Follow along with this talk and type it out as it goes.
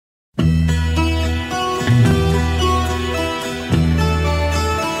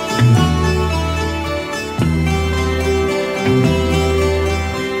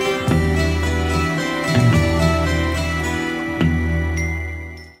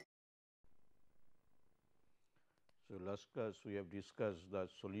last class we have discussed the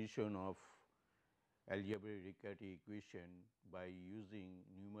solution of algebraic Riccati equation by using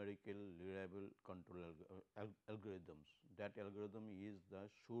numerical reliable control algorithms. That algorithm is the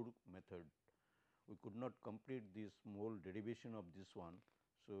Schur method. We could not complete this whole derivation of this one.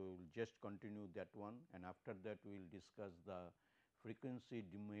 So, we will just continue that one, and after that we will discuss the frequency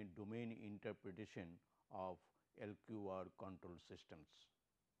domain interpretation of LQR control systems.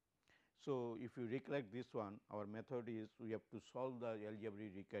 So, if you recollect this one, our method is we have to solve the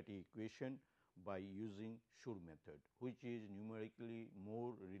algebraic Riccati equation by using Schur method, which is numerically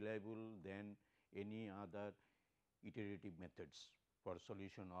more reliable than any other iterative methods for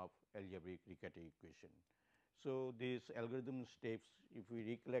solution of algebraic Riccati equation. So, this algorithm steps, if we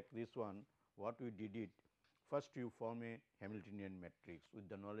recollect this one, what we did it, first you form a Hamiltonian matrix with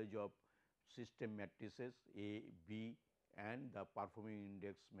the knowledge of system matrices A, B and the performing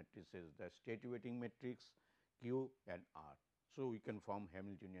index matrices, the state weighting matrix Q and R. So, we can form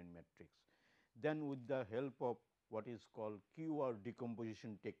Hamiltonian matrix. Then with the help of what is called QR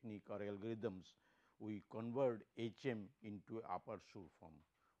decomposition technique or algorithms, we convert HM into upper Schur form.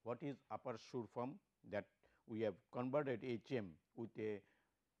 What is upper Schur form? That we have converted HM with a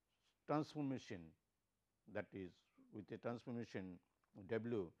transformation, that is with a transformation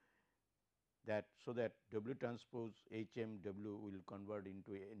W, that so that W transpose HM W will convert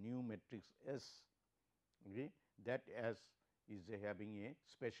into a new matrix S, okay. That S is having a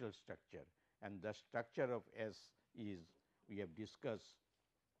special structure, and the structure of S is we have discussed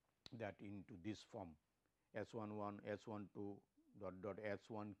that into this form S11, S12 dot dot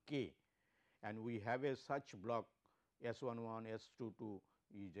S1 K, and we have a such block S11, S22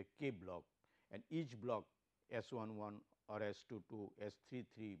 is a K block, and each block S11 or S22,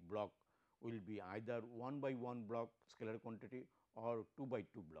 S33 block will be either 1 by 1 block scalar quantity or 2 by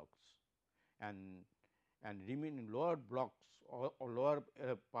 2 blocks, and remaining lower blocks or lower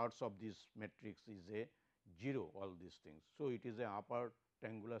parts of this matrix is a 0, all these things. So, it is a upper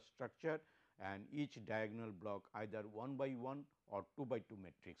triangular structure, and each diagonal block either 1 by 1 or 2 by 2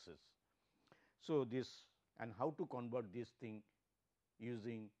 matrices. So, this and how to convert this thing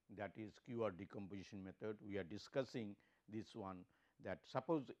using that is QR decomposition method. We are discussing this one, that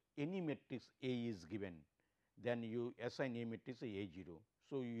suppose any matrix A is given, then you assign a matrix A 0.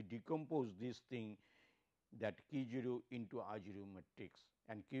 So, you decompose this thing, that Q 0 into R 0 matrix,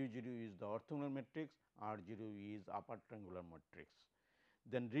 and Q 0 is the orthogonal matrix, R 0 is upper triangular matrix.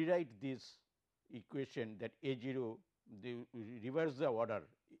 Then rewrite this equation, that A 0, they reverse the order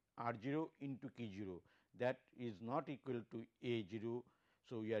R 0 into Q 0, that is not equal to A 0.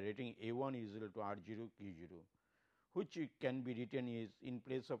 So, we are writing A 1 is equal to R 0 Q 0, which can be written is in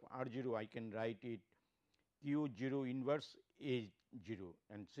place of R 0 I can write it Q 0 inverse A 0,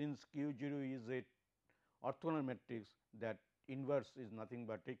 and since Q 0 is a orthogonal matrix, that inverse is nothing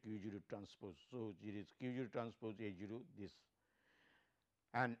but a Q 0 transpose. So, it is Q 0 transpose A 0 this,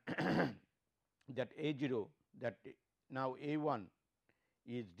 and that A 0, that now A 1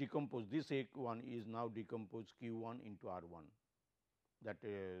 is decomposed, this A 1 is now decomposed Q 1 into R 1, that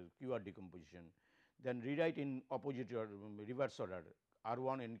QR decomposition. Then rewrite in opposite or reverse order R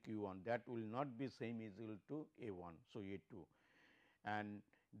 1 and Q 1, that will not be same is equal to A 1. So, A 2, and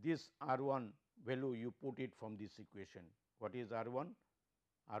this R 1 value you put it from this equation. What is R 1?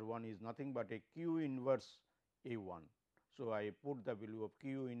 R 1 is nothing but a Q inverse A 1. So, I put the value of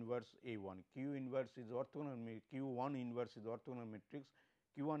Q inverse A 1, Q inverse is orthogonal, Q 1 inverse is orthogonal matrix,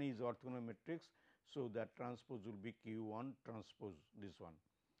 Q 1 is orthogonal matrix. So, that transpose will be Q 1 transpose this one.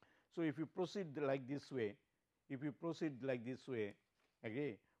 So, if you proceed like this way,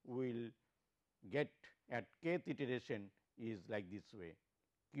 again we will get at kth iteration is like this way,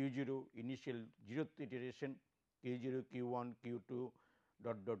 Q 0 initial 0th iteration, Q 0, Q 1, Q 2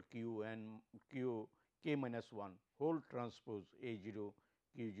 dot dot Q and Q k minus 1 whole transpose A 0,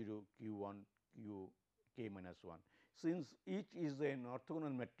 Q 0, Q 1, Q k minus 1. Since each is an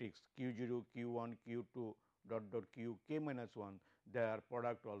orthogonal matrix Q 0, Q 1, Q 2 dot dot Q k minus 1, their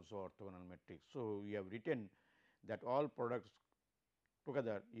product also orthogonal matrix. So, we have written that all products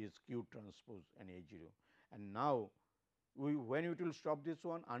together is Q transpose and A 0, and now when it will stop this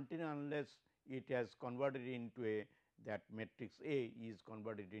one, until unless it has converted into a, that matrix A is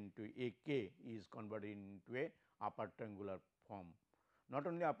converted into A k is converted into a upper triangular form. Not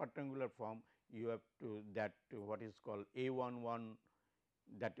only upper triangular form, you have to that what is called A 1 1,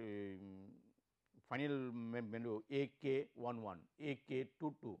 that final menu A k 1 1, A k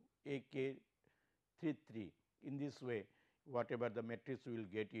 2 2, A k 3 3. In this way, whatever the matrix we will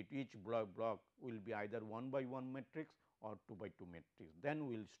get it, each block will be either 1 by 1 matrix or 2 by 2 matrix, then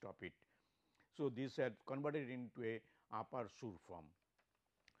we will stop it. So, this has converted into a upper Schur form.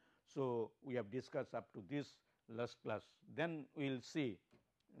 So, we have discussed up to this last class. Then we will see,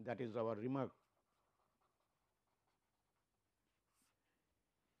 that is our remark.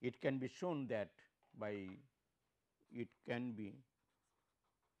 It can be shown that by it can be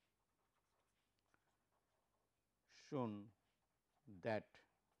shown that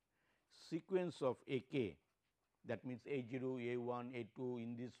sequence of A k, that means A0, A1, A2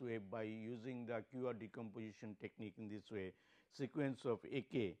 in this way, by using the QR decomposition technique in this way, sequence of A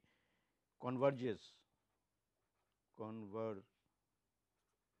k converges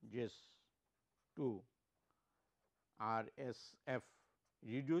to RSF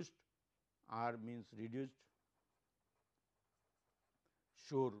reduced, R means reduced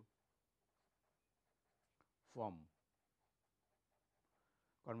Schur form,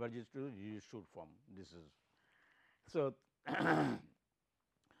 converges to reduced Schur form. This is so.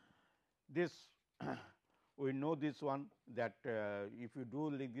 This we know this one, that if you do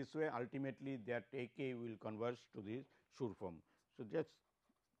like this way, ultimately that A k will converge to the Schur form. So, just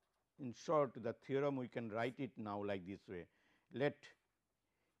in short, the theorem we can write it now like this way. Let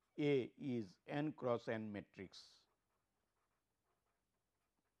A is n cross n matrix,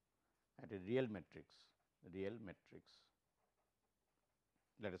 at a real matrix,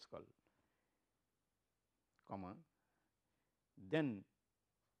 let us call, comma, then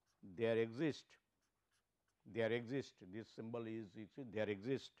there exist this symbol is there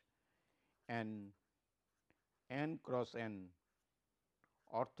exist an n cross n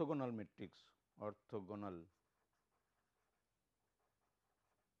orthogonal matrix,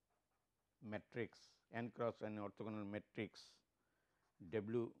 n cross n orthogonal matrix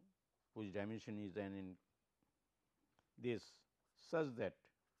W, whose dimension is n in this, such that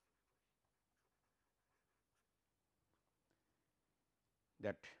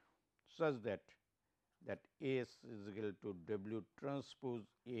S is equal to W transpose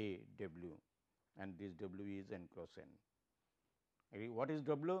A W, and this W is n cross n. Okay. What is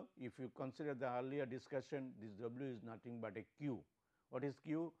W? If you consider the earlier discussion, this W is nothing but a Q. What is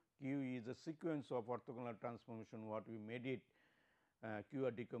Q? Q is a sequence of orthogonal transformation, what we made it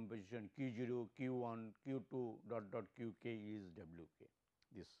QR decomposition Q0, Q1, Q2 dot dot Qk is Wk,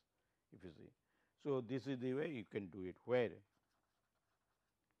 this if you see. So, this is the way you can do it, where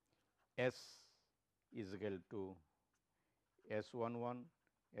S is equal to S11,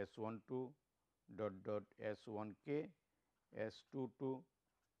 S12 dot dot S1k, S22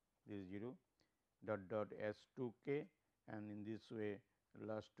 this is 0 dot dot S2k, and in this way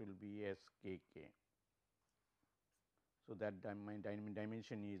last will be Skk. So, that my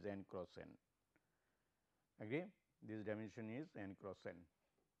dimension is n cross n. Agree? This dimension is n cross n.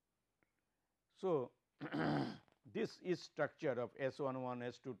 So, this is structure of S11,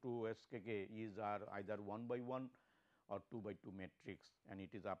 S22, Skk is are either 1 by 1 or 2 by 2 matrix, and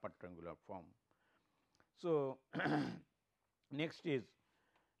it is upper triangular form. So, next is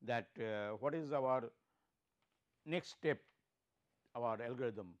that what is our next step, our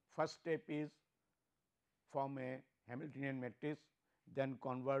algorithm. First step is form a Hamiltonian matrix, then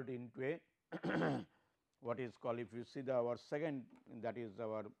convert into a what is called, if you see our second, that is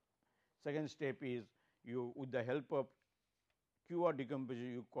our second step is, you with the help of QR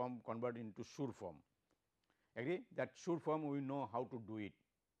decomposition you convert into Schur form. Agree? That Schur form we know how to do it,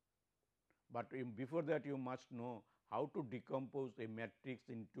 but before that you must know how to decompose a matrix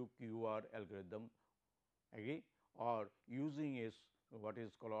into QR algorithm, agree, or using a what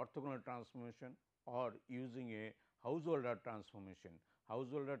is called orthogonal transformation, or using a Householder transformation.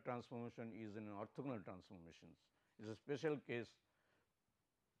 Householder transformation is an orthogonal transformations. It is a special case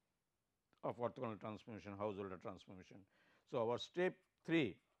of orthogonal transformation, Householder transformation. So, our step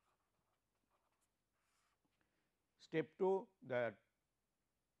 3, step 2, that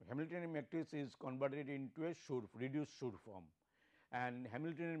Hamiltonian matrix is converted into a reduced Schur form, and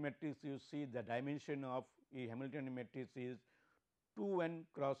Hamiltonian matrix, you see the dimension of a Hamiltonian matrix is 2 n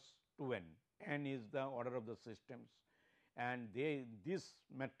cross 2 n, n is the order of the systems, and this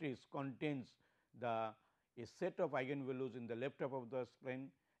matrix contains a set of eigenvalues in the left half of the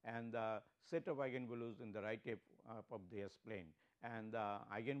S-plane and the set of eigenvalues in the right half of the S-plane, and the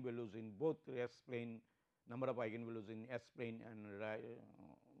eigenvalues in both S-plane, number of eigenvalues in S-plane and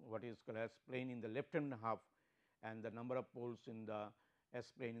what is called S-plane in the left hand half, and the number of poles in the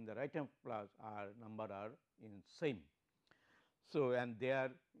S-plane in the right hand plus number are in same. So, and they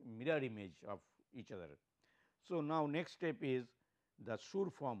are mirror image of each other. So, now next step is the Schur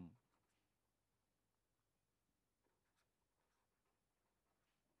form.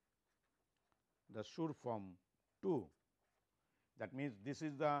 The Schur form 2, that means, this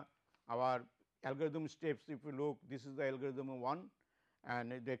is the our algorithm steps, if you look, this is the algorithm 1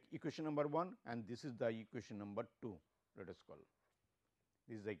 and the equation number 1 and this is the equation number 2, let us call.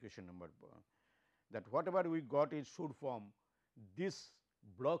 This is the equation number that whatever we got is should form this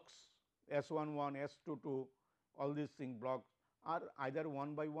blocks S11, S22, all these thing blocks are either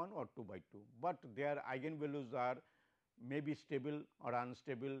 1 by 1 or 2 by 2, but their eigenvalues are may be stable or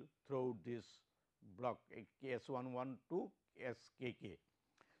unstable throughout this block S11 to Skk.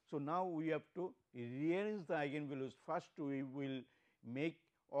 So, now we have to rearrange the eigenvalues. First we will make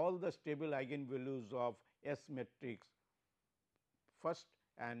all the stable eigenvalues of S matrix first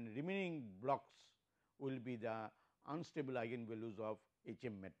and remaining blocks will be the unstable eigenvalues of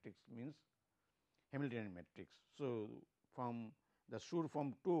HM matrix, means Hamiltonian matrix. So, from the Schur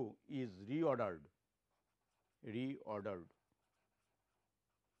form 2 is reordered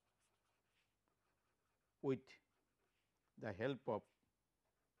with the help of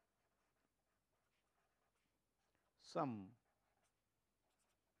some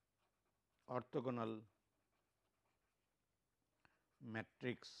orthogonal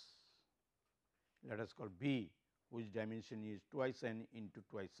matrix, let us call B, whose dimension is twice n into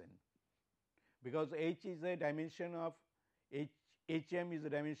twice n, because H is a dimension of HM is a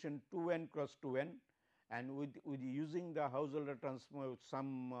dimension 2n cross 2n, and with using the Householder transform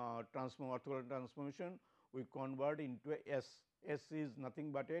some orthogonal transformation, we convert into a S. S is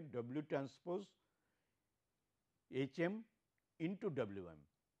nothing but a W transpose HM into WM,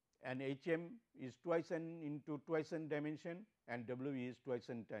 and HM is twice n into twice n dimension and W is twice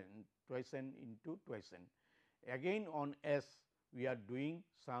n into twice n. Again on S we are doing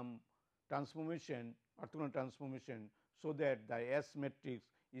some transformation, orthogonal transformation, so that the S matrix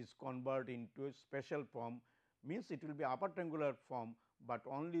is converted into a special form, means it will be upper triangular form, but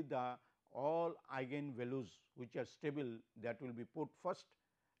only the all eigenvalues which are stable, that will be put first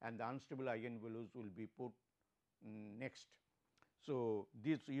and the unstable eigenvalues will be put next. So,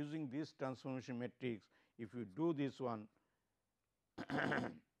 this using this transformation matrix, if you do this one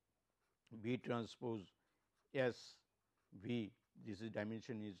B transpose S V, this is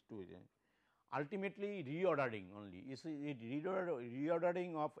dimension is 2. Ultimately reordering only is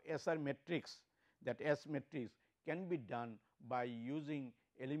reordering of SR matrix, that S matrix can be done by using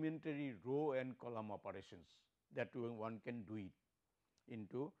elementary row and column operations, that one can do it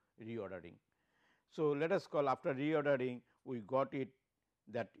into reordering. So, let us call after reordering we got it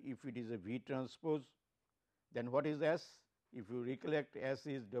that if it is a V transpose, then what is S? If you recollect, S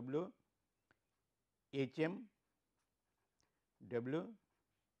is W, HM, W,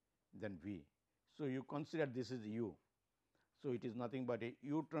 then V. So, you consider this is U. So, it is nothing but a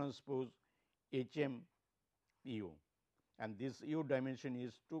U transpose HM U, and this U dimension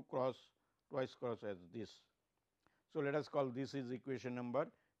is 2 cross twice cross as this. So, let us call this is equation number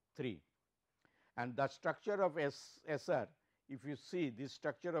 3, and the structure of SR, if you see this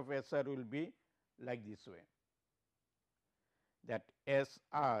structure of SR will be like this way, that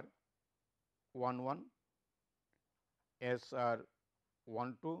SR 11, SR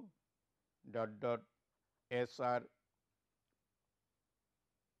 12 dot dot SR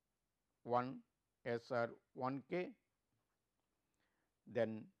 1 SR 1 K,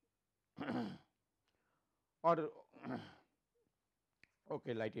 then or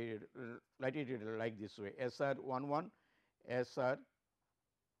okay, light it like this way, SR 11 SR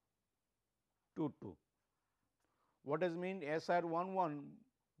 22. What does mean SR 11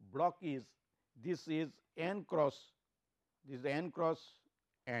 block is, this is n cross, this is n cross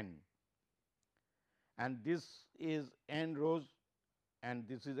n, and this is n rows and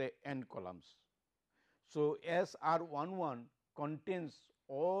this is a n columns. So, SR 11 contains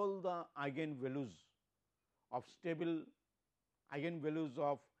all the eigenvalues of stable eigenvalues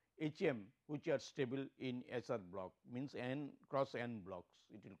of HM which are stable in SR block, means n cross n blocks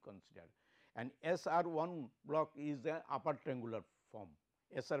it will consider, and SR 1 block is the upper triangular form,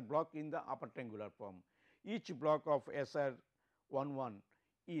 SR block in the upper triangular form. Each block of SR 11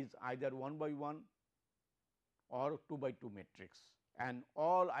 is either 1 by 1 or 2 by 2 matrix, and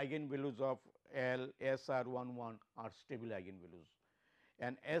all eigenvalues of SR 11 are stable eigenvalues,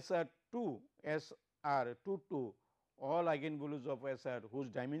 and SR 22 all eigenvalues of SR whose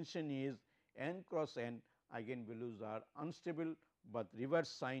dimension is n cross n eigenvalues are unstable, but reverse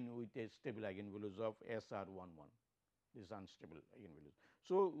sign with a stable eigenvalues of SR 11, this is unstable eigenvalues.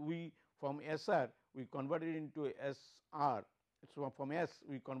 So, we from SR we converted into SR, so from S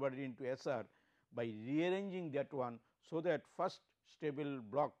we converted into SR by rearranging that one, so that first stable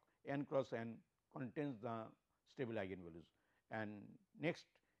block n cross n contains the stable eigenvalues, and next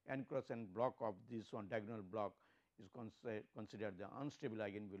n cross n block of this one diagonal block is considered the unstable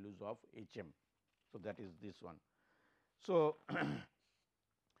eigenvalues of HM. So, that is this one. So,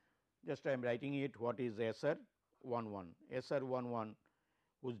 just I am writing it what is SR 11. SR 11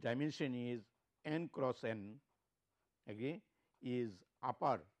 whose dimension is n cross n, agree, is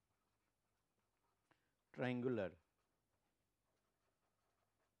upper triangular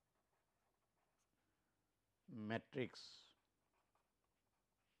matrix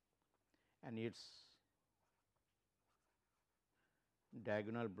and its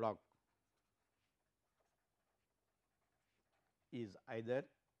diagonal block is either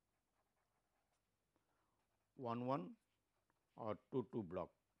 1 or 2 block.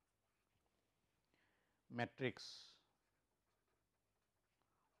 Matrix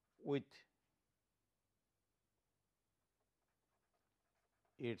with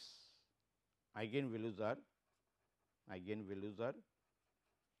its eigenvalues are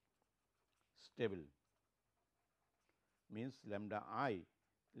stable, means lambda I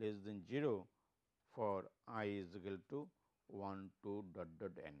less than 0 for I is equal to 1 2 dot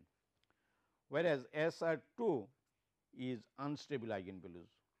dot n, whereas SR2 is unstable eigenvalues,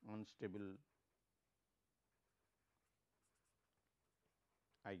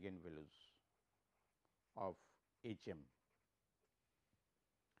 of HM.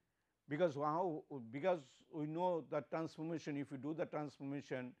 Because we know the transformation, if you do the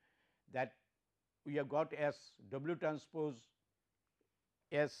transformation, that we have got S W transpose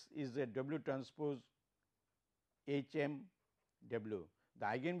S is a W transpose HM W. The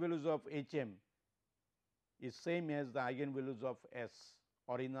eigenvalues of HM is same as the eigenvalues of S,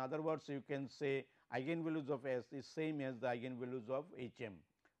 or in other words you can say eigenvalues of S is same as the eigenvalues of HM,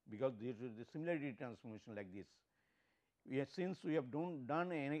 because this is the similarity transformation like this. Since we have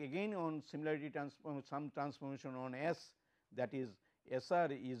done again on similarity some transformation on S, that is SR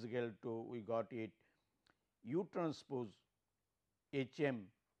is equal to, we got it U transpose HM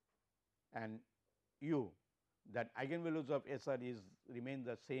and U, that eigenvalues of SR is remain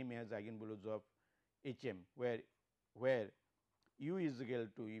the same as eigenvalues of HM, where U is equal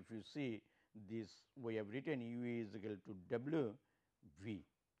to, if you see this, we have written U is equal to W V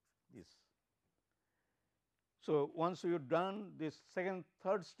this. So, once we have done this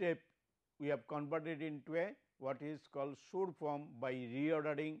third step, we have converted into a what is called Schur form by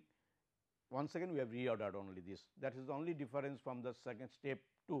reordering. Once again we have reordered only this, that is the only difference from the second step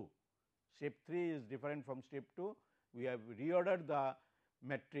 2. Step 3 is different from step 2. We have reordered the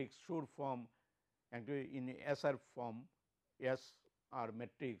matrix Schur form and in SR form, SR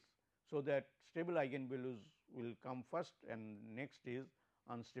matrix, so that stable eigenvalues will come first and next is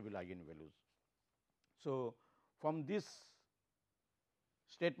unstable eigenvalues. So, from this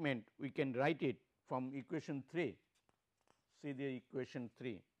statement we can write it from equation 3. See the equation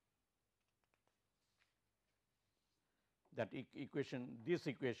 3, that equation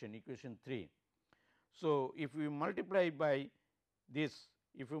 3. So, if we multiply by this,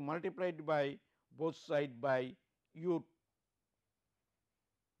 if you multiply it by both side by u,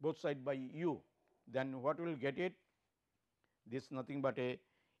 then what will get it? This nothing but a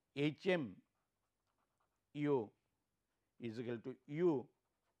HM U is equal to U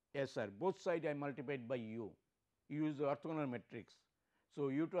SR, both side I multiplied by U. U is the orthogonal matrix. So,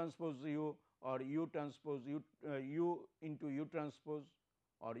 U transpose U or U transpose U into U transpose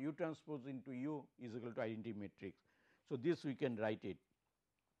or U transpose into U is equal to identity matrix. So, this we can write it,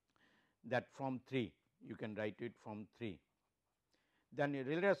 that from 3, you can write it from 3. Then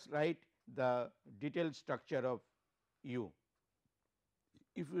let us write the detailed structure of U.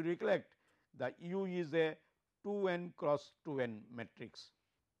 If you recollect, the U is a 2n cross 2n matrix.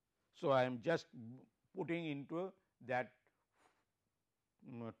 So, I am just putting into that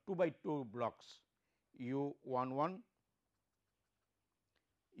 2 by 2 blocks, U 1 1,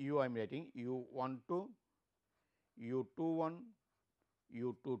 U I am writing U 1 2, U 2 1,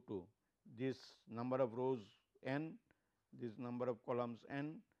 U 2 2. This number of rows n, this number of columns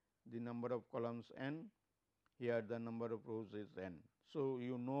n, the number of columns n, here the number of rows is n. So,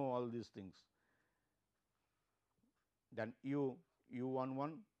 you know all these things. Then U 1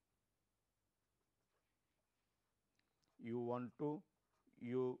 1, U 1 2,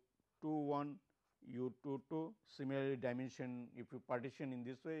 U 2 1, U 2 2. Similarly, dimension, if you partition in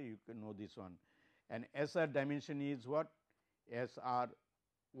this way, you can know this one. And SR dimension is what? SR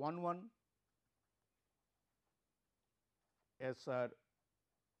 1 1, SR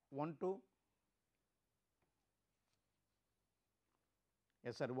 1 2,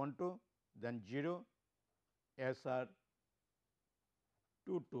 SR 1 2, then 0, SR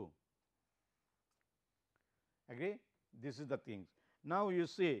 2 2. Agree? This is the things. Now, you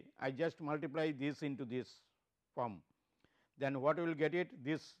see I just multiply this into this form, then what we will get it,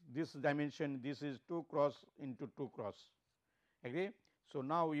 this dimension, this is 2 cross into 2 cross, agree. So,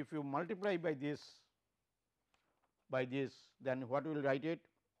 now if you multiply by this, then what we will write it,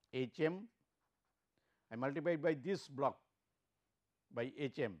 H m, I multiplied by this block by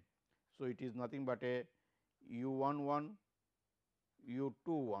H m. So, it is nothing but a u 11 u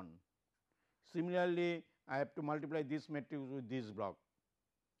 21. Similarly, I have to multiply this matrix with this block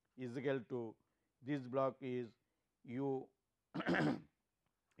is equal to, this block is u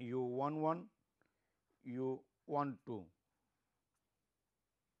u 11 u 12.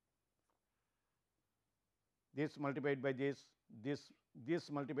 This multiplied by this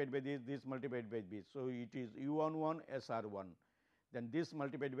multiplied by this multiplied by this. So, it is u 11 S R 1, then this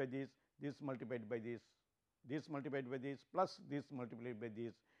multiplied by this multiplied by this multiplied by this plus this multiplied by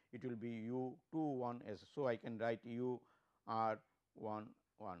this, it will be u 21 S. So, I can write u R 1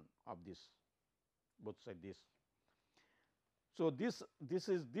 1 of this, both side this. So, this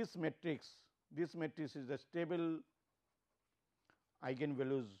is this matrix is the stable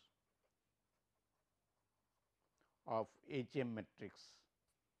eigenvalues of H m matrix,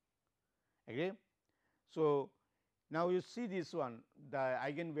 agree. So, now you see this one, the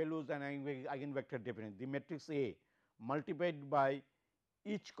eigenvalues and eigenvector definition, the matrix A multiplied by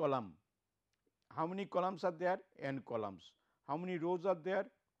each column. How many columns are there? N columns. How many rows are there?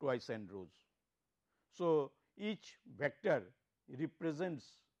 Twice n rows. So, each vector represents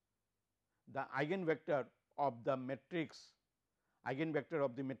the eigenvector of the matrix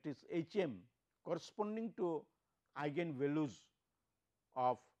H m corresponding to eigenvalues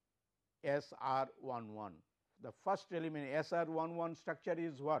of S R 11. The first element S R 11 structure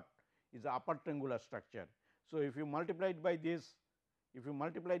is what? Is the upper triangular structure. So, if you multiply it by this,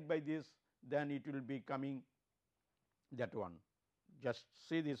 then it will be coming that one. Just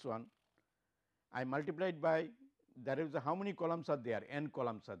see this one. I multiplied by, there is how many columns are there? N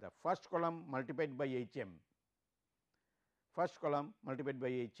columns are there. First column multiplied by H m. First column multiplied by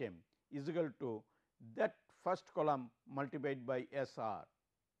H m is equal to that first column multiplied by S R.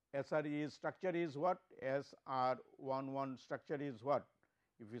 S R is structure is what? S R 11 structure is what?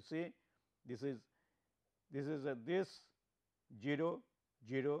 If you see, this is this 0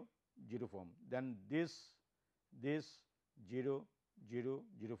 0 0 form, then this 0 0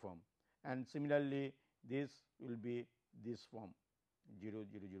 0 form, and similarly this will be this form 0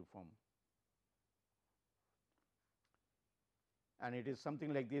 0 0 form, and it is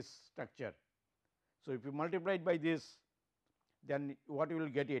something like this structure. So, if you multiply it by this, then what you will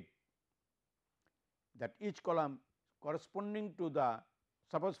get it, that each column corresponding to the,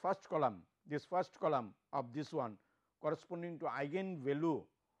 suppose first column, this first column of this one corresponding to eigenvalue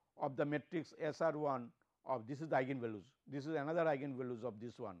of the matrix S R 1 of, this is the eigenvalues, this is another eigenvalues of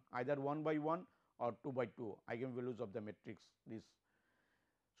this one, either 1 by 1 or 2 by 2 eigenvalues of the matrix this.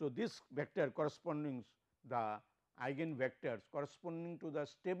 So, this vector corresponding the eigenvectors corresponding to the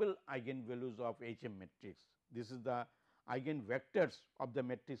stable eigenvalues of H m matrix. This is the eigenvectors of the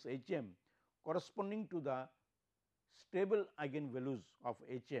matrix H m corresponding to the stable eigenvalues of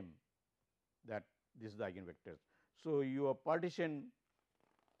H m, that this is the eigenvectors. So, you have partitioned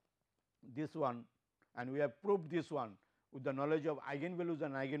this one and we have proved this one. With the knowledge of eigenvalues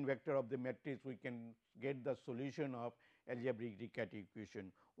and eigenvector of the matrix, we can get the solution of algebraic Riccati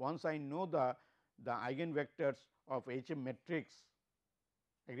equation. Once I know the eigenvectors of H m matrix,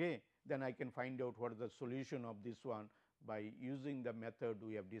 okay, then I can find out what is the solution of this one by using the method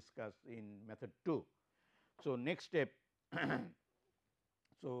we have discussed in method 2. So, next step,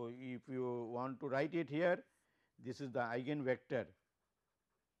 so if you want to write it here, this is the eigenvectors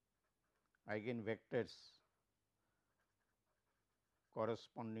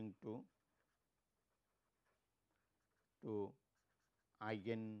corresponding to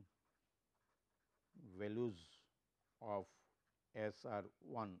eigenvalues of S R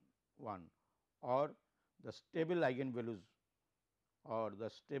 1 or the stable eigenvalues or the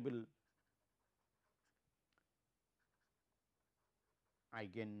stable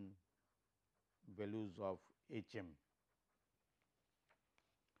eigenvalues of H m,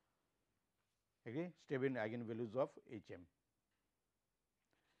 okay, stable eigenvalues of H m.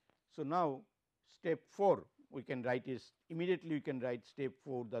 So, now step 4 we can write is immediately we can write step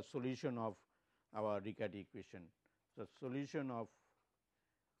 4, the solution of our Riccati equation. So, solution of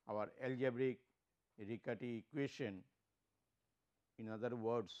our algebraic Riccati equation, in other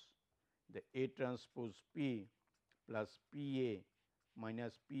words, the A transpose P plus P A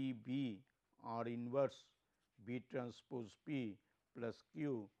minus P B or inverse B transpose P plus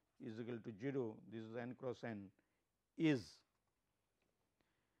Q is equal to 0, this is n cross n, is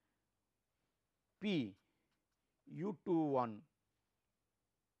P U21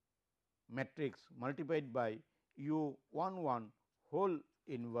 matrix multiplied by U11 whole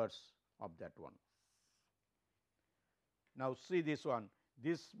inverse of that one. Now, see this one,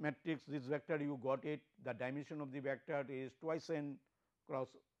 this matrix, this vector you got it, the dimension of the vector is twice n cross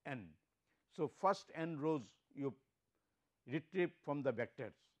n. So, first n rows you retrieve from the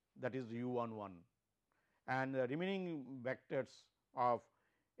vectors, that is U11, and the remaining vectors of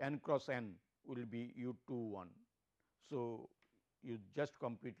n cross n will be U21. So, you just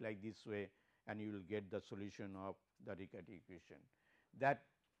complete like this way and you will get the solution of the Riccati equation. That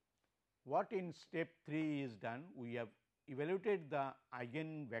what in step 3 is done, we have evaluated the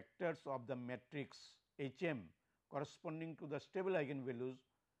eigenvectors of the matrix H m corresponding to the stable eigenvalues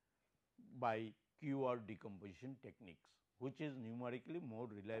by QR decomposition techniques, which is numerically more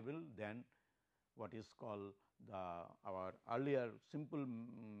reliable than what is called the our earlier simple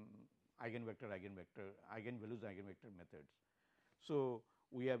eigenvalues eigenvector methods. So,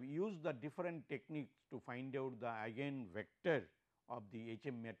 we have used the different techniques to find out the eigenvector of the H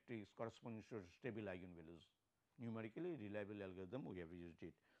m matrix corresponding to stable eigenvalues. Numerically reliable algorithm we have used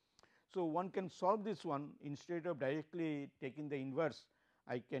it. So, one can solve this one instead of directly taking the inverse,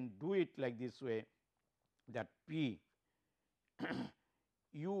 I can do it like this way, that P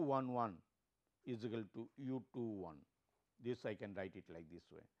U11 is equal to U21. This I can write it like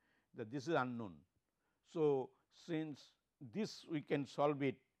this way, that this is unknown. So, since this we can solve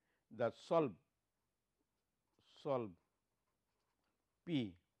it, the solve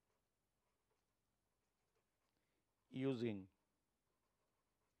P using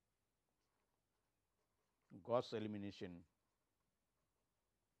Gauss elimination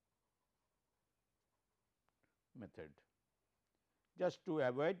method, just to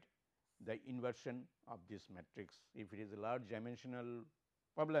avoid the inversion of this matrix. If it is a large dimensional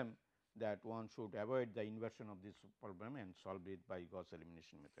problem, that one should avoid the inversion of this problem and solve it by Gauss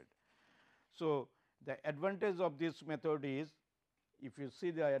elimination method. So, the advantage of this method is, if you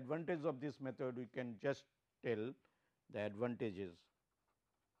see the advantage of this method, we can just tell the advantages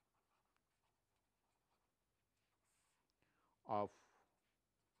of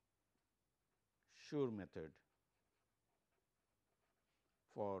Schur method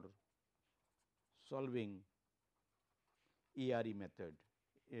for solving ERE method,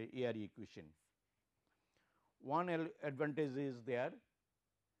 ERE equation. One advantage is there,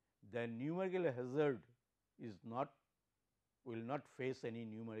 the numerical hazard is not, will not face any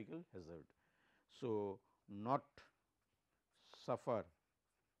numerical hazard. So, not suffer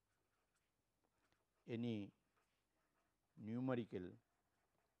any numerical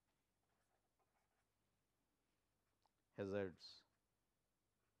hazards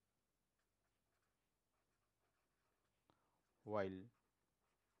while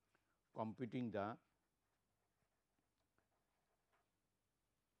computing the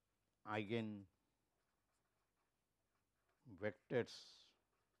eigenvectors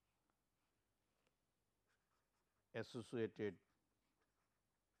associated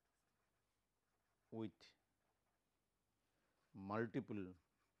with multiple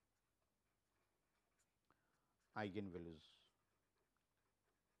eigenvalues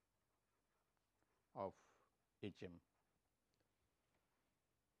of H m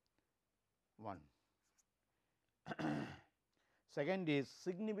 1. Second is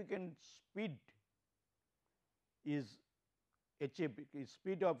significant speed is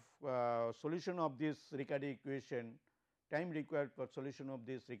speed of solution of this Riccati equation, time required for solution of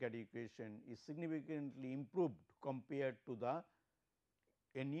this Riccati equation is significantly improved compared to the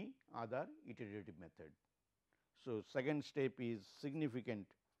any other iterative method. So, second step is significant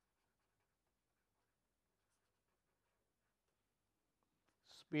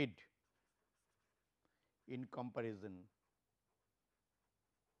speed in comparison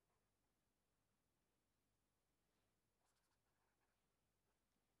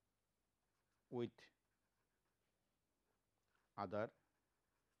with other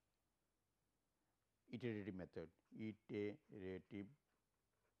iterative method.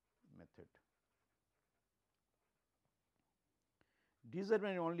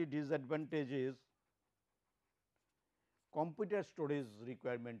 Only disadvantage is computer storage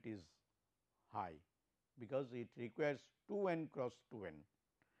requirement is high, because it requires 2 n cross 2 n.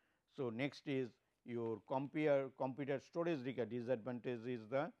 So, next is your computer storage requirement. Disadvantage is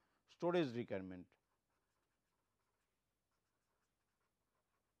the storage requirement.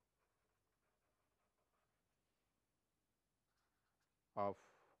 Of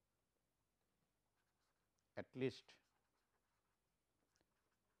at least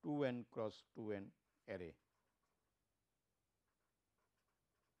 2 n cross 2 n array.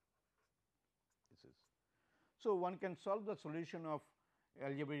 This is So, one can solve the solution of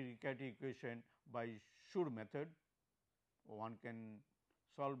algebraic Riccati equation by Schur method, one can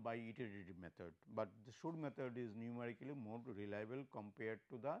solve by iterative method, but the Schur method is numerically more reliable compared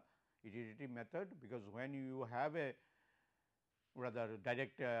to the iterative method, because when you have a rather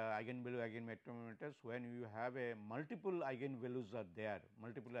direct eigenvalue eigenvector matters, when you have a multiple eigenvalues are there,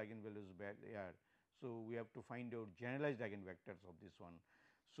 multiple eigenvalues there. So, we have to find out generalized eigenvectors of this one.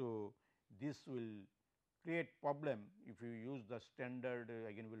 So, this will create problem if you use the standard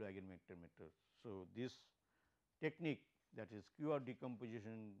eigenvalue eigenvector method. So, this technique, that is QR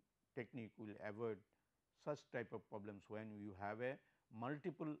decomposition technique, will avoid such type of problems when you have a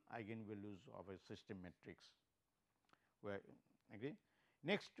multiple eigenvalues of a system matrix. Where, agree.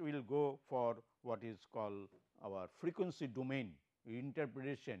 Next, we will go for what is called our frequency domain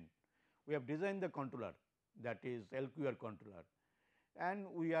interpretation. We have designed the controller, that is LQR controller, and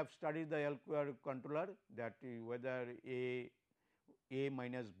we have studied the LQR controller, that whether a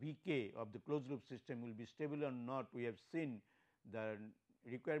minus b k of the closed loop system will be stable or not. We have seen the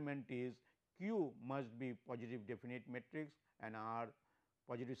requirement is Q must be positive definite matrix and R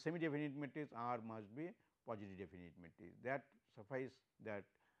positive semi definite matrix, R must be positive definite matrix. That suffice that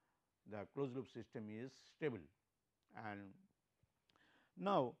the closed loop system is stable. And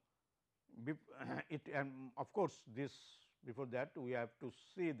now, it of course, this before that we have to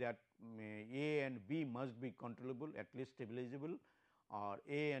see that A and B must be controllable, at least stabilizable, or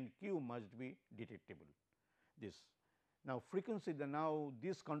A and Q must be detectable. This now frequency, now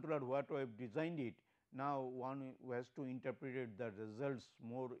this controller what we have designed it, now one has to interpret the results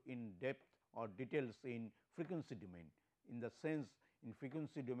more in depth or details in frequency domain. In the sense, in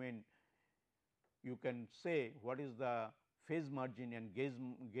frequency domain you can say what is the phase margin and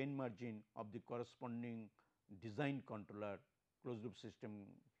gain margin of the corresponding design controller, closed loop system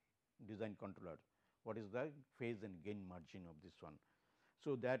design controller, what is the phase and gain margin of this one.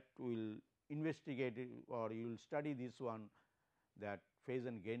 So, that will investigate or you will study this one, that phase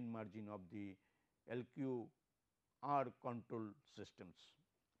and gain margin of the LQR control systems.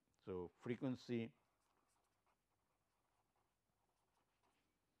 So, frequency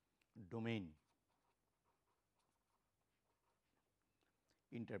domain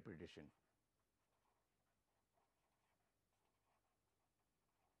interpretation.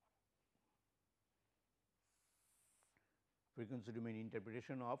 Frequency domain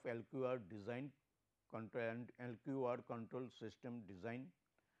interpretation of LQR design control and LQR control system design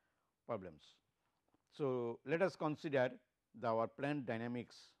problems. So, let us consider our plant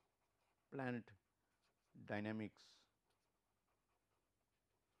dynamics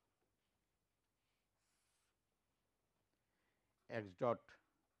x dot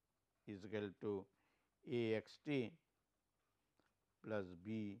is equal to A x t plus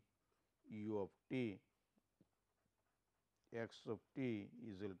B u of t, x of t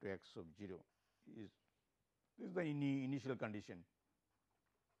is equal to x of 0 is the initial condition.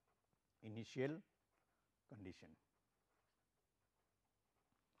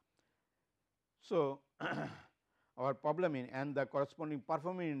 So, our problem in and the corresponding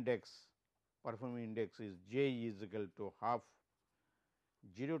performance index is j is equal to half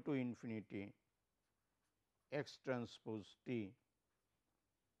 0 to infinity x transpose t,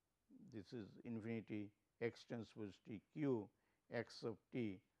 this is infinity x transpose t q x of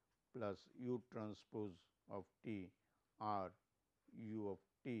t plus u transpose of t r u of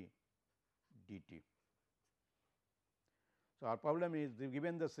t dt. So, our problem is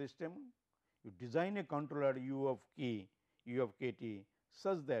given the system, you design a controller u of k t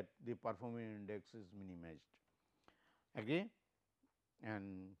such that the performance index is minimized. Agree?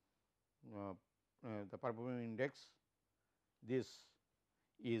 And the performance index, this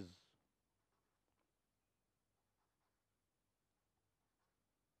is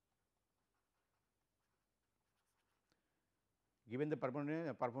given the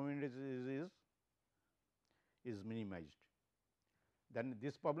performance index is minimized. Then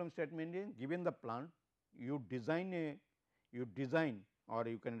this problem statement is given the plant, you design or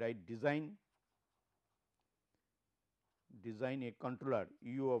you can write design a controller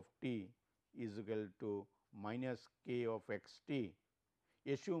u of t is equal to minus k of x t,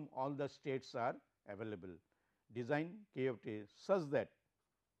 assume all the states are available, design k of t such that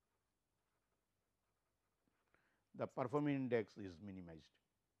the performance index is minimized.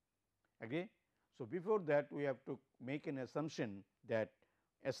 Agree? So, before that we have to make an assumption, that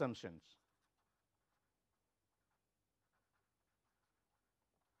assumptions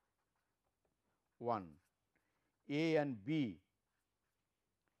one, A and B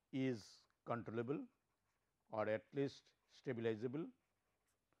is controllable or at least stabilizable.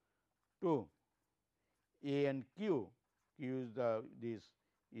 2, A and Q, Q is this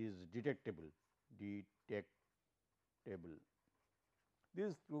is detectable.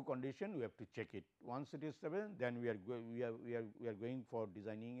 These two condition we have to check it. Once it is stable, then we are going for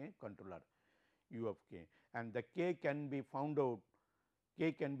designing a controller U of k, and the k can be found out.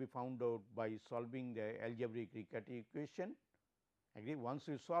 K can be found out by solving the algebraic Riccati equation. Agree. Once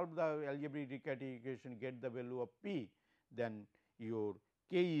you solve the algebraic Riccati equation, get the value of p, then your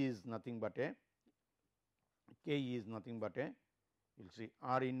k is nothing but a you will see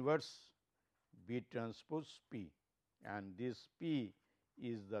R inverse B transpose p, and this p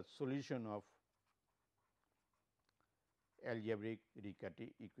is the solution of algebraic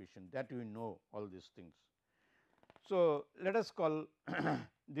Riccati equation, that we know all these things. So, let us call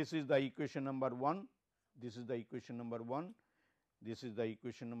this is the equation number 1, this is the equation number 1, this is the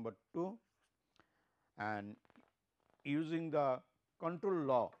equation number 2, and using the control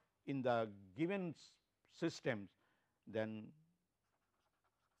law in the given systems, then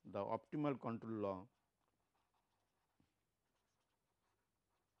the optimal control law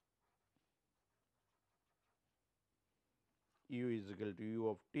u is equal to u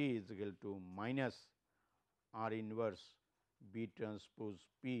of t is equal to minus R inverse B transpose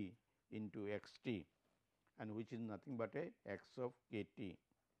P into x t, and which is nothing but a x of k t.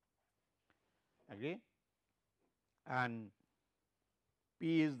 Agree? And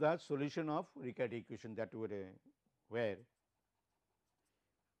P is the solution of Riccati equation, that where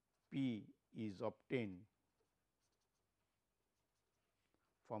P is obtained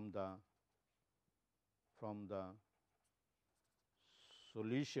from the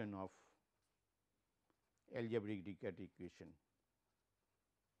solution of algebraic Riccati equation.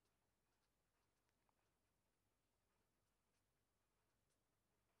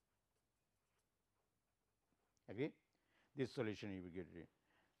 Agree? This solution you will get it.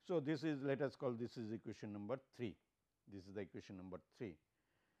 So, this is, let us call this is equation number 3. This is the equation number 3.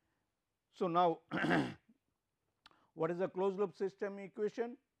 So, now what is the closed loop system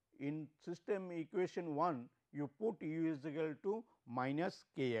equation? In system equation 1, you put u is equal to minus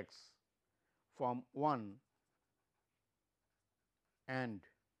k x from 1, and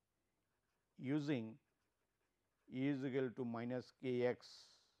using e is equal to minus k x,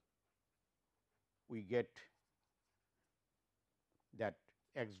 we get that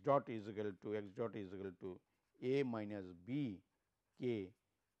x dot is equal to a minus b k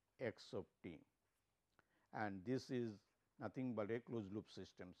x of t, and this is nothing but a closed loop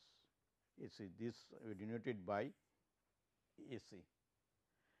systems. This we denoted by AC.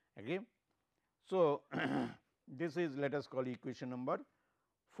 Agree? So, this is, let us call equation number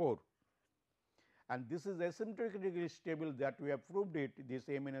 4, and this is asymptotically stable, that we have proved it. This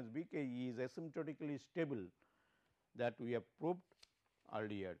a minus b k e is asymptotically stable, that we have proved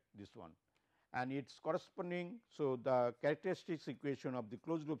earlier, this one, and its corresponding. So, the characteristics equation of the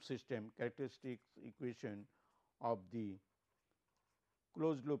closed loop system,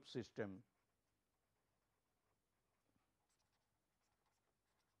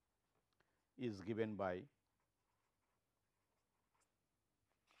 is given by,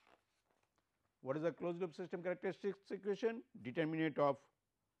 what is the closed loop system characteristics equation? Determinant of,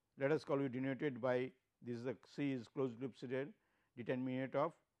 let us call it denoted by, this is the C is closed loop system, determinant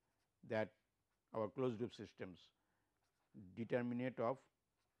of that our closed loop systems, determinant of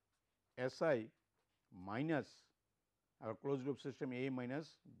S I minus our closed loop system A minus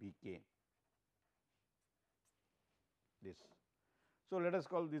B k, this. So, let us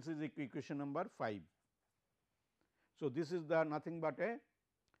call this is equation number 5. So, this is the nothing but a,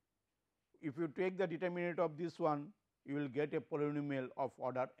 if you take the determinant of this one, you will get a polynomial of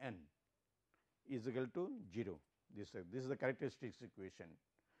order n is equal to 0. This is the characteristics equation.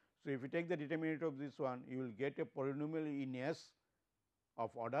 So, if you take the determinant of this one, you will get a polynomial in S of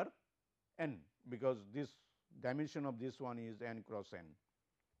order n, because this dimension of this one is n cross n.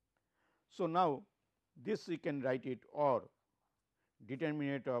 So, now this we can write it, or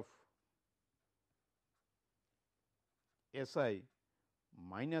determinant of S I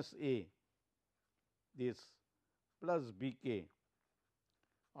minus A, this plus B k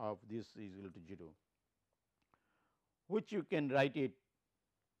of this is equal to 0, which you can write it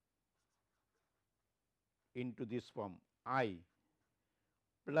into this form, I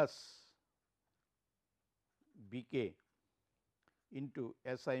plus B k into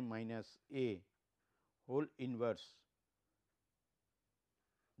S I minus A whole inverse,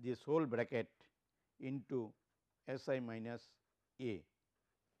 this whole bracket into S I minus A,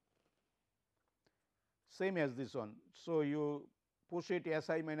 same as this one. So, you push it S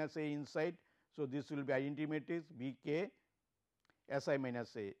I minus A inside. So, this will be identity matrix B k S I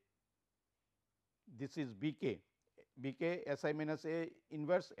minus A, this is Bk, Bk Si minus A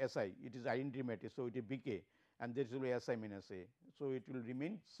inverse Si, it is identity matrix. So, it is Bk and this will be Si minus A. So, it will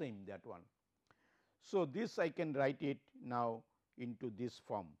remain same that one. So, this I can write it now into this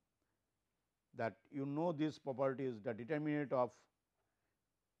form, that you know this property is the determinant of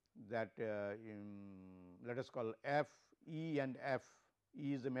that let us call F, E and F.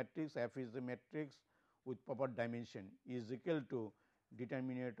 E is a matrix, F is a matrix with proper dimension is equal to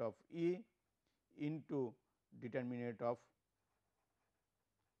determinant of E into determinant of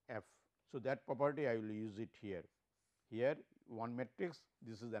F. So, that property I will use it here. Here one matrix,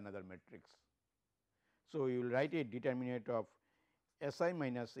 this is another matrix. So, you will write a determinant of Si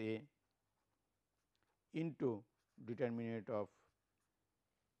minus A into determinant of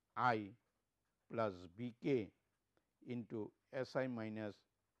I plus Bk into Si minus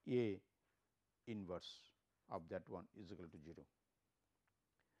A inverse of that one is equal to 0.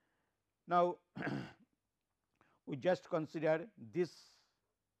 Now, we just consider this,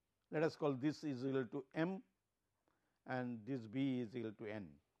 let us call this is equal to m and this B is equal to n.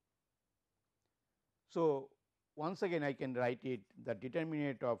 So, once again I can write it, the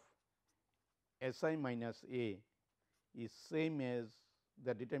determinant of Si minus A is same as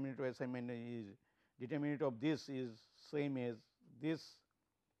the determinant of Si minus is determinant of this is same as this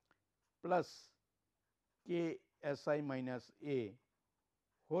plus K Si minus A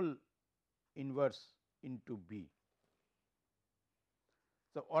whole inverse into B.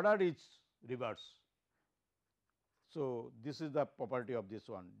 So, order is reverse. So, this is the property of this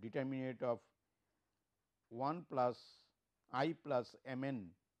one, determinant of 1 plus I plus m n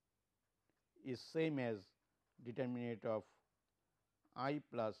is same as determinant of I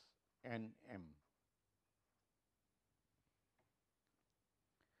plus n m.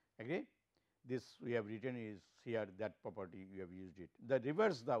 Agree? This we have written is here, that property we have used it. The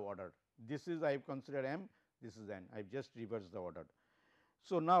reverse the order, this is I have considered m, this is n, I have just reversed the order.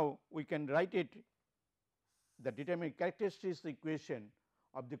 So, now we can write it, the determinant characteristics equation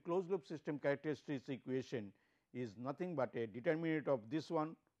of the closed loop system characteristics equation is nothing but a determinant of this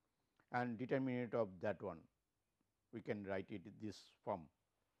one and determinant of that one. We can write it in this form.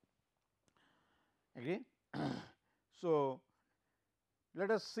 Agree? So, let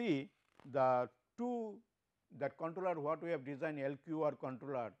us see the two that controller what we have designed LQR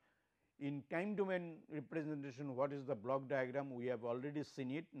controller in time domain representation. What is the block diagram? We have already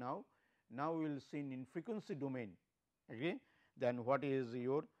seen it now. Now, we will see in frequency domain. Agree? Then what is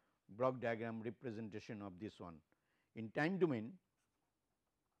your block diagram representation of this one in time domain?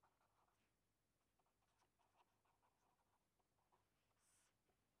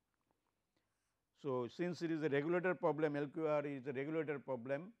 So, since it is a regulator problem, LQR is a regulator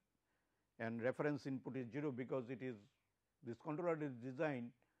problem and reference input is 0, because it is this controller is designed,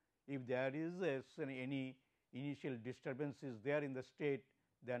 if there is any initial disturbance is there in the state,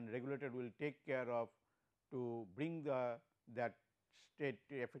 then regulator will take care of to bring that state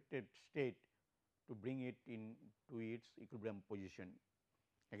to affected state to bring it in to its equilibrium position.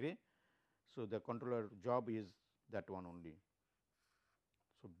 Agree? So, the controller job is that one only.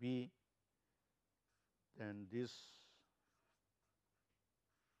 So, B, then this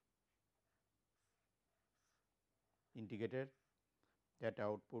integrated, that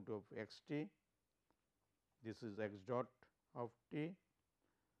output of x t, this is x dot of t,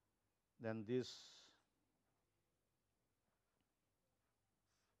 then this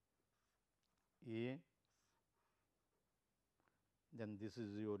A, then this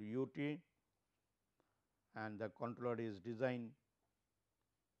is your u t, and the controller is designed,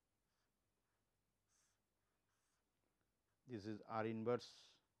 this is R inverse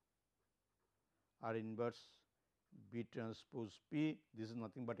B transpose P, this is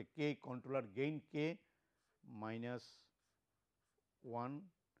nothing but a k controller gain k minus 1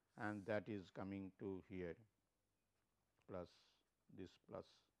 and that is coming to here plus this plus.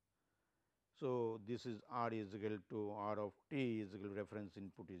 So, this is R is equal to R of t is equal to reference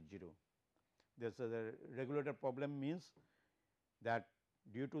input is 0. This is a regulator problem, means that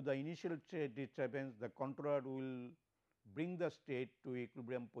due to the initial state disturbance, the controller will bring the state to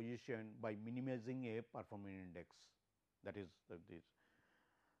equilibrium position by minimizing a performance index, that is this.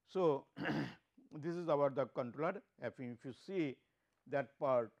 So, this is our the controller. If you see that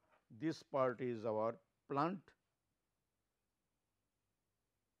part, this part is our plant.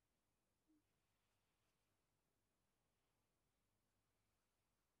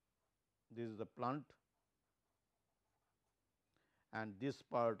 This is the plant and this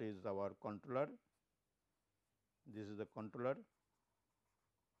part is our controller. This is the controller.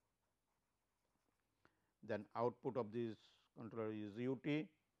 Then output of this controller is u t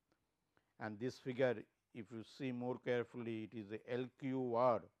and this figure, if you see more carefully, it is a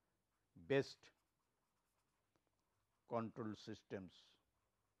LQR based control systems,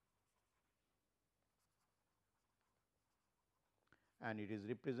 and it is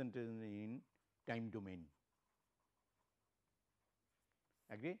represented in time domain.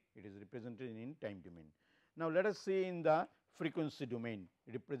 Agree? It is represented in time domain. Now, let us see in the frequency domain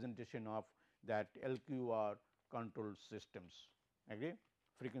representation of that LQR control systems. Agree?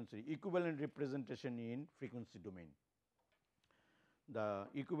 Frequency equivalent representation in frequency domain. The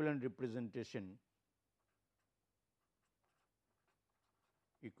equivalent representation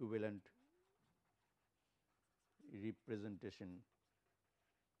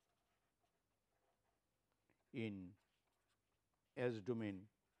in S domain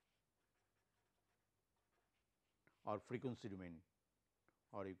or frequency domain,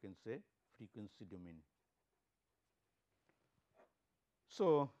 or you can say frequency domain.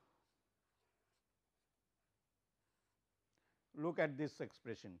 So, look at this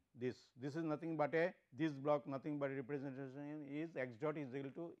expression, this is nothing but a, this block nothing but a representation is x dot is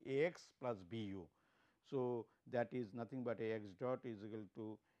equal to A x plus B u. So, that is nothing but A x dot is equal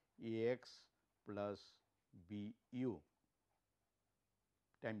to A x plus B u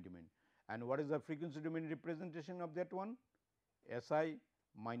time domain. And what is the frequency domain representation of that one? S I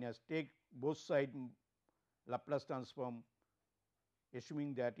minus, take both side Laplace transform,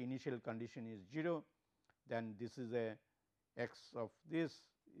 assuming that initial condition is 0, then this is a x of this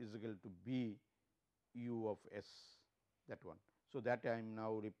is equal to B u of s, that one. So, that I am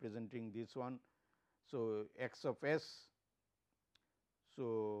now representing this one. So, x of s.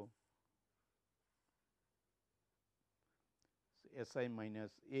 So, S I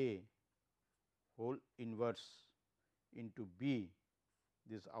minus A whole inverse into B,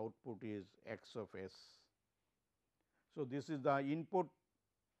 this output is x of s. So, this is the input,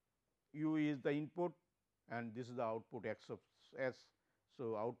 u is the input, and this is the output x of s.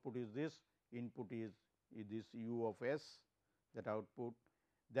 So, output is this, input is this u of s, that output.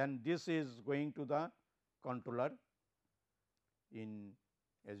 Then this is going to the controller in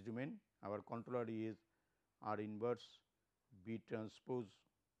S domain. Our controller is R inverse B transpose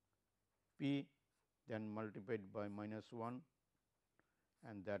P, then multiplied by minus 1,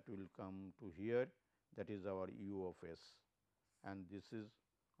 and that will come to here, that is our u of s, and this is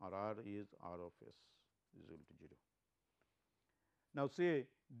R is R of s is equal to 0. Now, say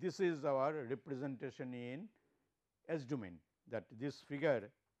this is our representation in S domain, that this figure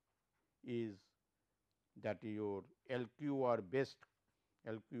is that your LQR based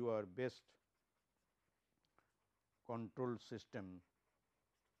control system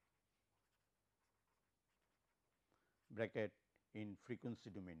bracket in frequency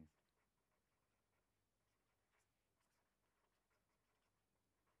domain.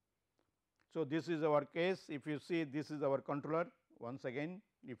 So, this is our case. If you see, this is our controller. Once again,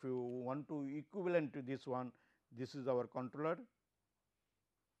 if you want to equivalent to this one, this is our controller.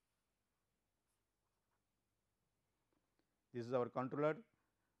 This is our controller,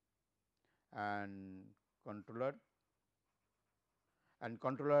 and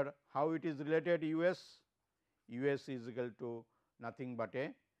controller how it is related US? US is equal to nothing but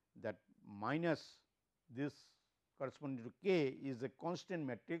a, that minus this corresponding to k is a constant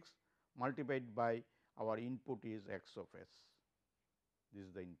matrix multiplied by our input is x of s. This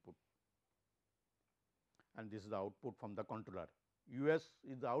is the input, and this is the output from the controller. US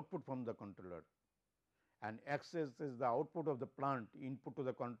is the output from the controller, and x is the output of the plant, input to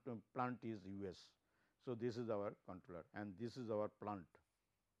the plant is US. So, this is our controller, and this is our plant.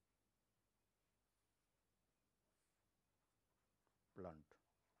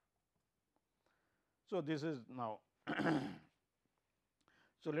 So, this is now.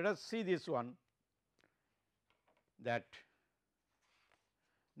 So, let us see this one, that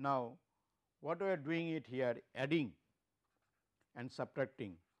now what we are doing it here, adding and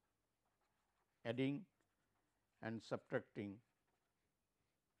subtracting,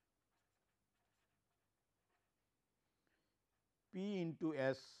 P into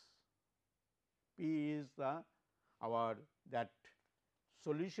S. P is the our that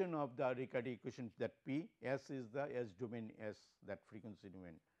solution of the Riccati equation, that P, S is the S domain S, that frequency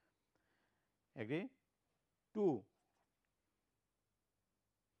domain. Agree? 2,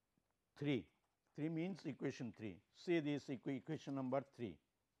 3, 3 means equation 3. See this equation number 3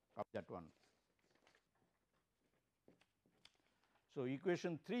 of that one. So,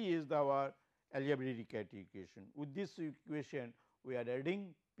 equation 3 is our algebraic-Riccati equation. With this equation, we are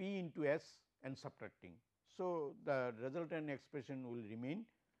adding P into S and subtracting. So, the resultant expression will remain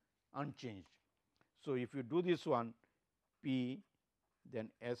unchanged. So, if you do this one, P, then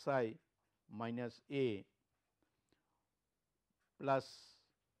S I minus A plus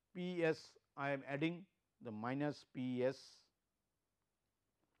P s, I am adding the minus P s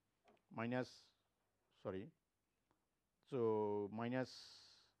minus, sorry, so minus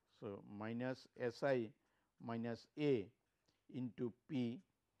S I minus A into P,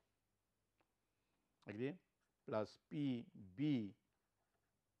 agree, plus P B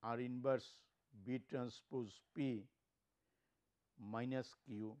R inverse B transpose P minus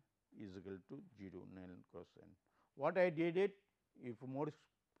Q is equal to 0 null cross n. What I did it, if more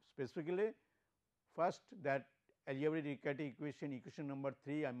specifically, first that algebraic Riccati equation number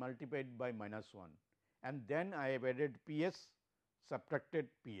 3 I multiplied by minus 1, and then I have added P s, subtracted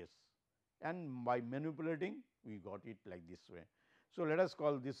P s, and by manipulating we got it like this way. So, let us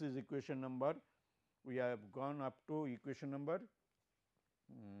call this is equation number, we have gone up to equation number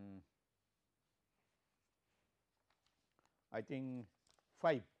I think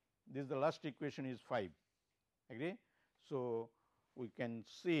 5, this is the last equation is 5, agree. So, we can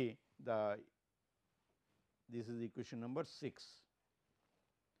see this is equation number 6.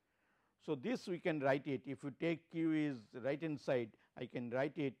 So, this we can write it, if you take Q is right hand side, I can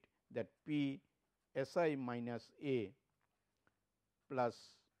write it that P S I minus A plus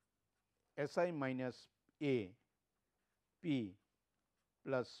S I minus A P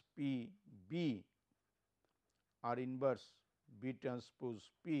plus P B R inverse B transpose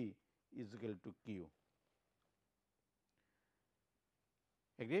P is equal to Q,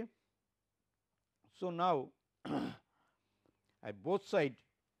 agree. So, now I both side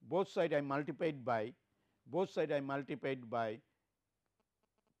I multiplied by pre-multiply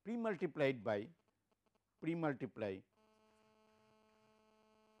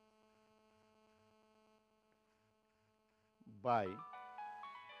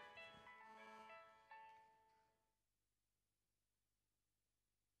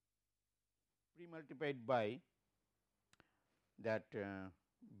by that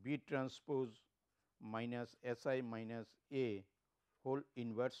B transpose minus S I minus A whole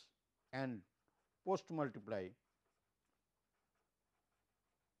inverse and post multiply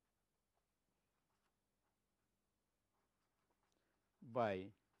by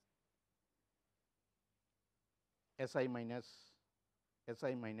S I minus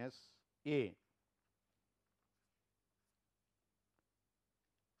A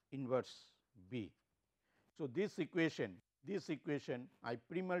inverse B. So, this equation I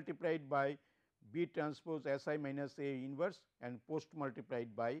pre-multiplied by B transpose S I minus A inverse and post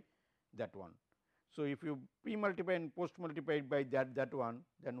multiplied by that one. So, if you pre-multiply and post multiplied by that one,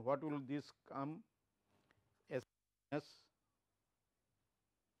 then what will this come? S minus,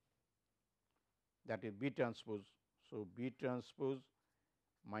 that is B transpose. So, B transpose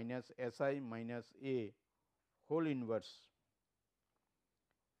minus S I minus A whole inverse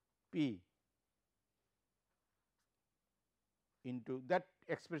P into that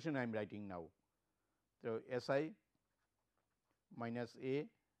expression I am writing now. So, S I minus A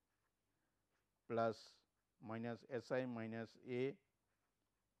plus minus S I minus A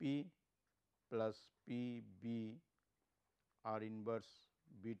P plus P B R inverse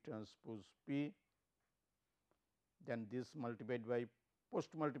B transpose P, then this multiplied by post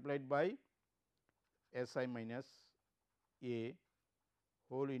multiplied by S I minus A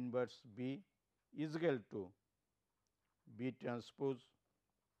whole inverse B is equal to B transpose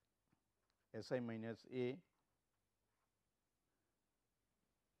S I minus A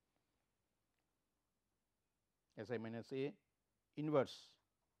inverse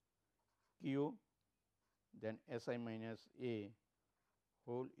Q, then S I minus A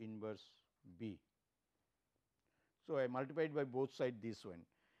whole inverse B. So, I multiplied by both sides this one.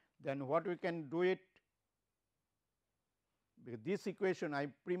 Then what we can do it, because this equation I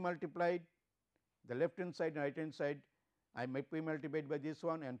pre-multiplied the left hand side and right hand side, I may pre-multiplied by this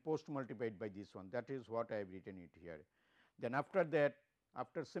one and post multiplied by this one, that is what I have written it here. Then after that,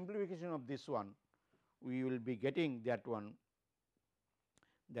 after simplification of this one, we will be getting that one,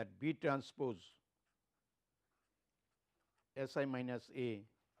 that B transpose S I minus A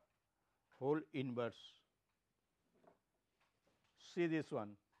whole inverse, see this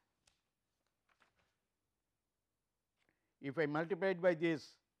one, if I multiplied by this,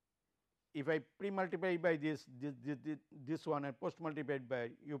 if I pre-multiply by this one and post multiplied by,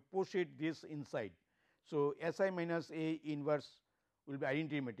 you push it this inside. So, S I minus A inverse will be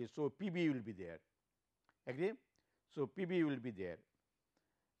identity matrix. So, P B will be there, agree. So, P B will be there,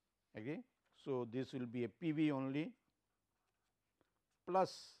 agree. So, this will be a P B only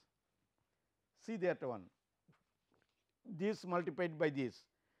plus, see that one, this multiplied by this.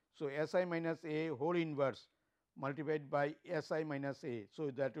 So, S I minus A whole inverse multiplied by S I minus A. So,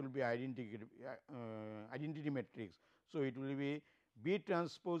 that will be identity matrix. So, it will be B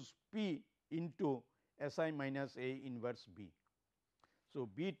transpose P into S I minus A inverse B. So,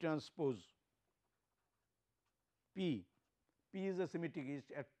 B transpose P, P is a symmetric, is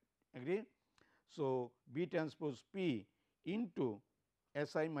agree. So, B transpose P into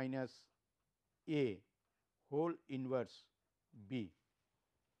S I minus A whole inverse B,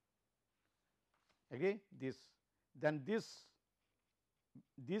 agree. Then this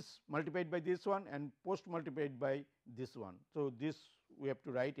multiplied by this one and post multiplied by this one. So, this we have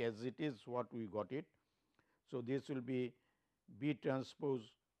to write as it is what we got it. So, this will be B transpose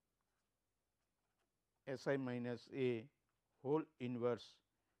S I minus A whole inverse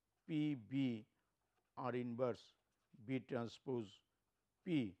P B R inverse B transpose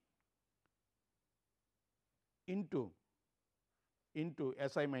P into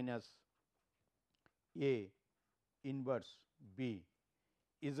S I minus A inverse B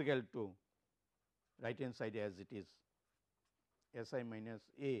is equal to right hand side as it is S I minus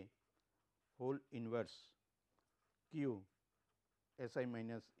A whole inverse Q S I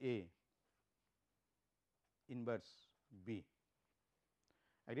minus A inverse B.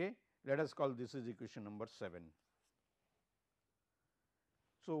 Okay. Let us call this is equation number 7.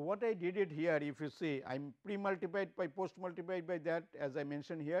 So, what I did it here, if you see, I am pre multiplied by post multiplied by that as I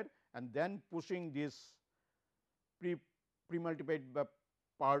mentioned here, and then pushing this pre multiplied by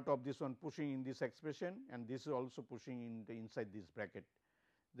part of this one pushing in this expression, and this is also pushing in the inside this bracket.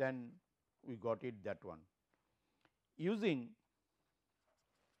 Then we got it that one. Using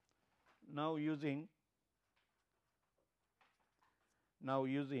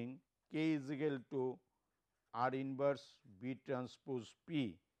K is equal to R inverse B transpose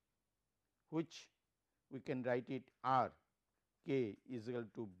P, which we can write it R K is equal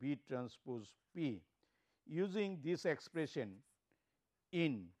to B transpose P. Using this expression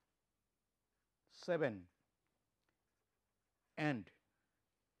in 7 and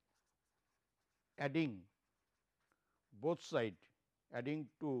adding both sides, adding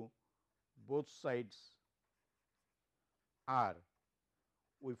to both sides R,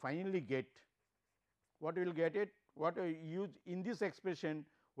 we finally get what we will get it, what I use in this expression.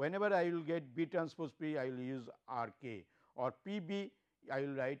 Whenever I will get B transpose P, I will use R K, or P B I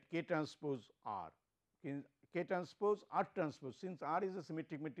will write K transpose R, K transpose R transpose, since R is a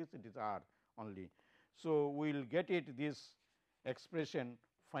symmetric matrix, it is R only. So, we will get it this expression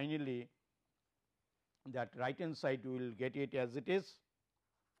finally, that right hand side we will get it as it is,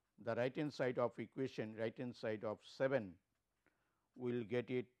 the right hand side of equation, right hand side of 7 we will get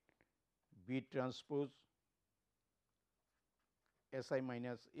it B transpose S I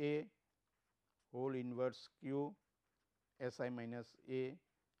minus A whole inverse Q S I minus A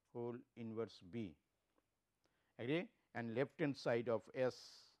whole inverse B, agree, and left hand side of S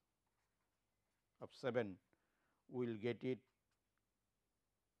of 7 we will get it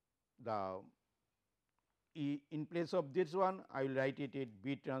the in place of this one I will write it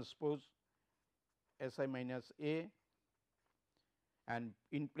B transpose S I minus A, and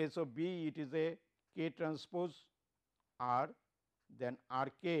in place of B it is a K transpose R, then R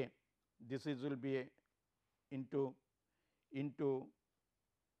K, this is will be into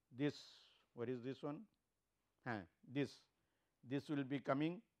this, what is this one? This will be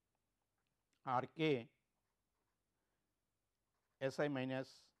coming R K S I minus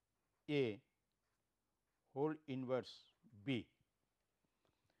A whole inverse B,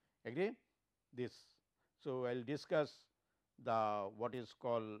 agree this. So, I will discuss the what is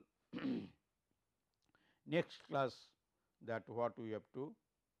called next class, that what we have to,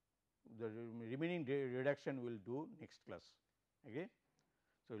 the remaining reduction we will do next class. Okay.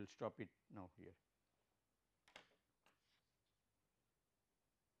 So, we will stop it now here.